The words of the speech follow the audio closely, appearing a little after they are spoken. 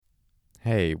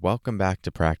Hey, welcome back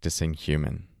to Practicing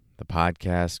Human, the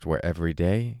podcast where every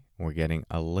day we're getting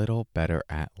a little better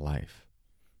at life.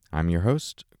 I'm your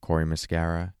host, Corey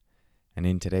Mascara, and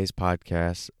in today's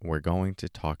podcast, we're going to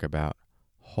talk about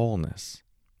wholeness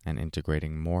and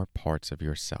integrating more parts of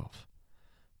yourself.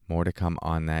 More to come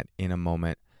on that in a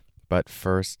moment, but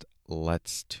first,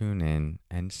 let's tune in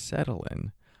and settle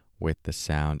in with the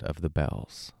sound of the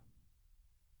bells.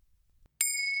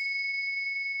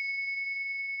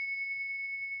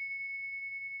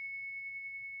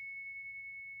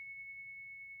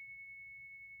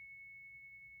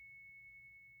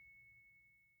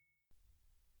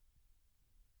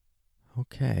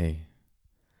 Okay.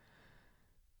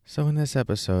 So in this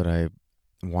episode, I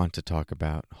want to talk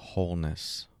about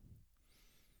wholeness.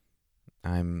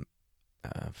 I'm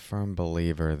a firm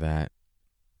believer that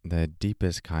the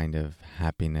deepest kind of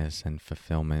happiness and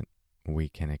fulfillment we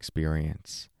can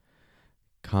experience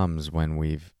comes when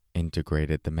we've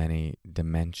integrated the many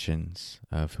dimensions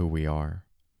of who we are.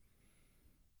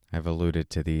 I've alluded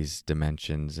to these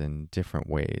dimensions in different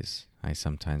ways. I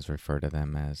sometimes refer to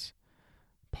them as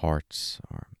parts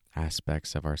or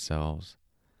aspects of ourselves.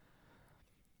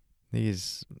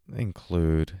 These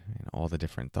include all the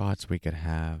different thoughts we could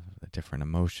have, the different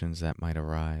emotions that might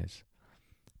arise,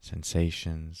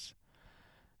 sensations,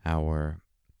 our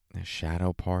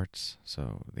shadow parts,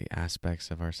 so the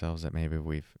aspects of ourselves that maybe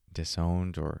we've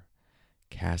disowned or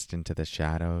cast into the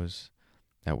shadows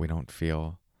that we don't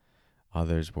feel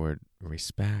others would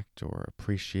respect or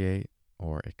appreciate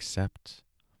or accept.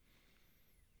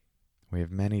 We have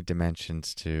many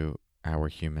dimensions to our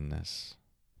humanness,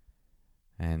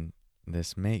 and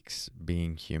this makes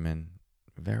being human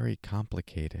very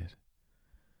complicated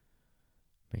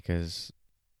because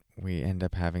we end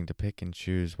up having to pick and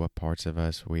choose what parts of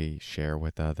us we share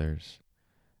with others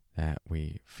that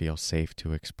we feel safe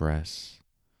to express.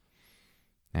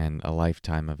 And a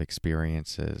lifetime of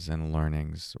experiences and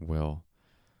learnings will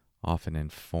often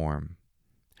inform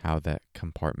how that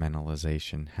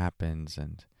compartmentalization happens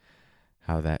and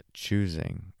how that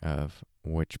choosing of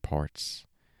which parts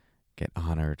get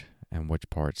honored and which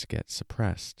parts get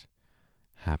suppressed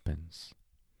happens.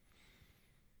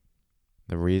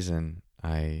 The reason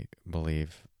I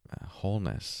believe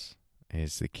wholeness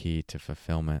is the key to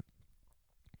fulfillment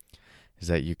is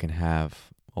that you can have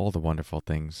all the wonderful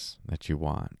things that you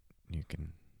want. You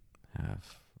can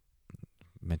have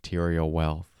material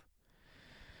wealth.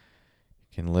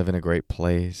 You can live in a great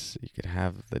place. You could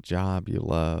have the job you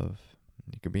love.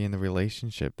 You could be in the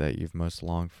relationship that you've most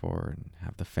longed for and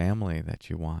have the family that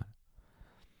you want.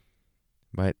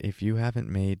 But if you haven't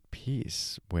made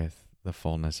peace with the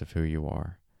fullness of who you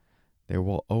are, there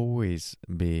will always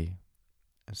be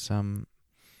some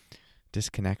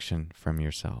disconnection from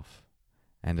yourself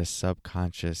and a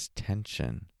subconscious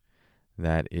tension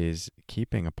that is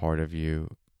keeping a part of you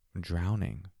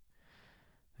drowning.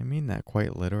 I mean that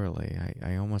quite literally.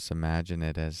 I almost imagine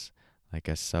it as like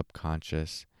a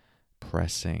subconscious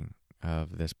pressing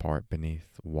of this part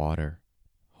beneath water,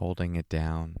 holding it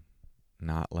down,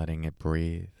 not letting it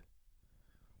breathe.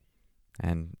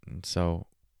 And so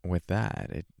with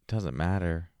that, it doesn't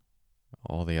matter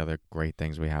all the other great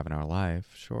things we have in our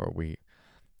life. Sure, we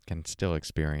can still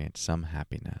experience some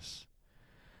happiness,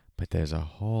 but there's a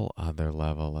whole other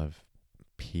level of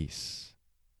peace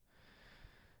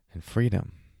and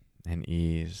freedom and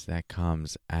ease that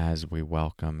comes as we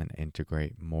welcome and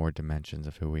integrate more dimensions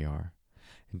of who we are.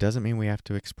 It doesn't mean we have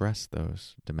to express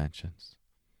those dimensions.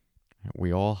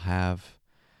 We all have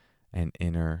an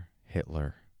inner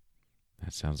Hitler.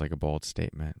 That sounds like a bold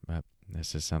statement, but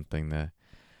this is something the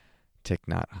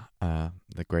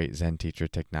great Zen teacher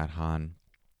Thich Nhat Hanh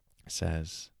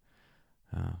says.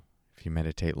 If you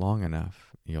meditate long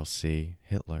enough, you'll see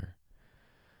Hitler,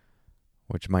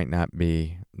 which might not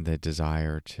be the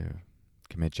desire to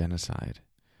commit genocide,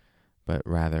 but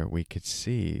rather we could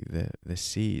see the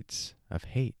seeds of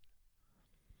hate.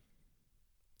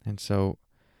 And so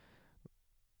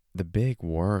the big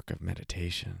work of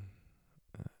meditation,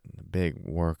 the big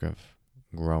work of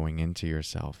growing into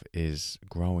yourself is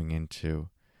growing into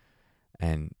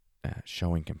and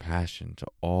showing compassion to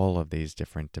all of these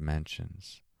different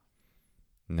dimensions,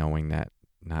 knowing that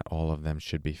not all of them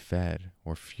should be fed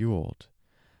or fueled,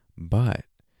 but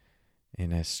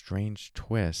in a strange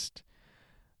twist,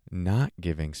 not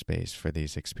giving space for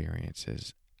these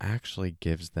experiences actually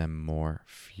gives them more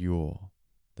fuel.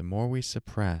 The more we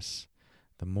suppress,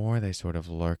 the more they sort of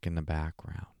lurk in the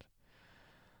background.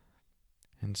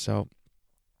 And so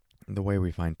the way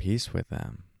we find peace with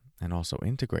them and also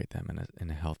integrate them in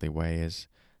a healthy way is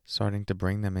starting to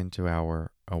bring them into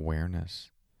our awareness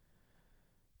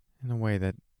in a way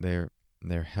that they're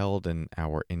they're held in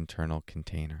our internal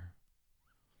container.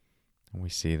 And we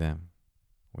see them,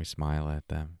 we smile at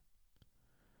them,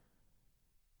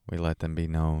 we let them be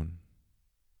known,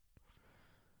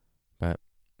 but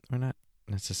we're not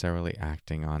necessarily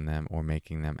acting on them or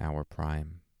making them our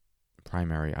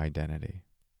primary identity.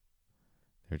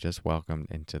 They're just welcomed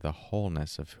into the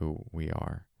wholeness of who we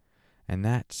are. And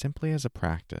that simply as a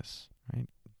practice, right?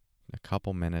 A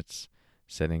couple minutes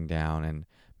sitting down and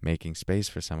making space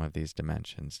for some of these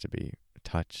dimensions to be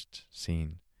touched,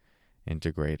 seen,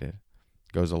 integrated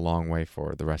goes a long way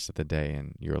for the rest of the day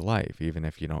in your life, even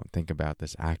if you don't think about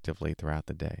this actively throughout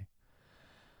the day.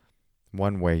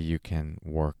 One way you can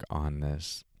work on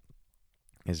this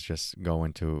is just go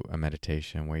into a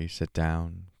meditation where you sit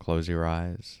down, close your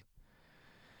eyes,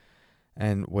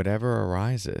 and whatever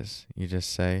arises, you just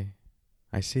say,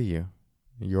 I see you.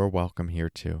 You're welcome here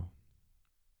too.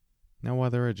 No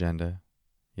other agenda.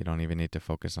 You don't even need to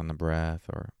focus on the breath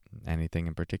or anything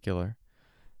in particular.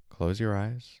 Close your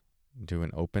eyes. Do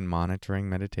an open monitoring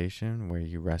meditation where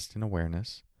you rest in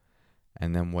awareness.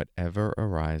 And then whatever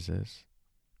arises,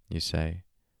 you say,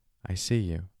 I see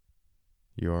you.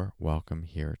 You're welcome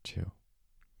here too.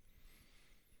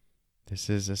 This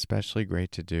is especially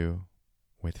great to do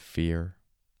with fear,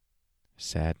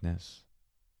 sadness,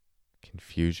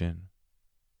 confusion,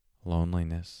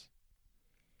 loneliness,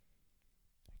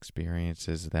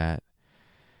 experiences that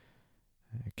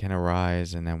can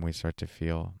arise and then we start to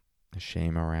feel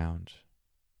shame around.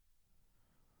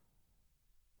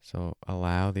 So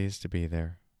allow these to be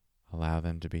there. Allow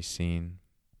them to be seen,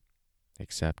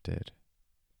 accepted,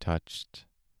 touched,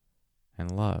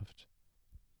 and loved.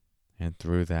 And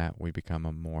through that, we become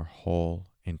a more whole,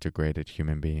 integrated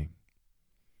human being.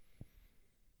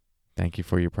 Thank you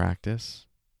for your practice.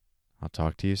 I'll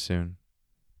talk to you soon.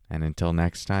 And until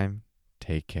next time,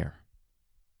 take care.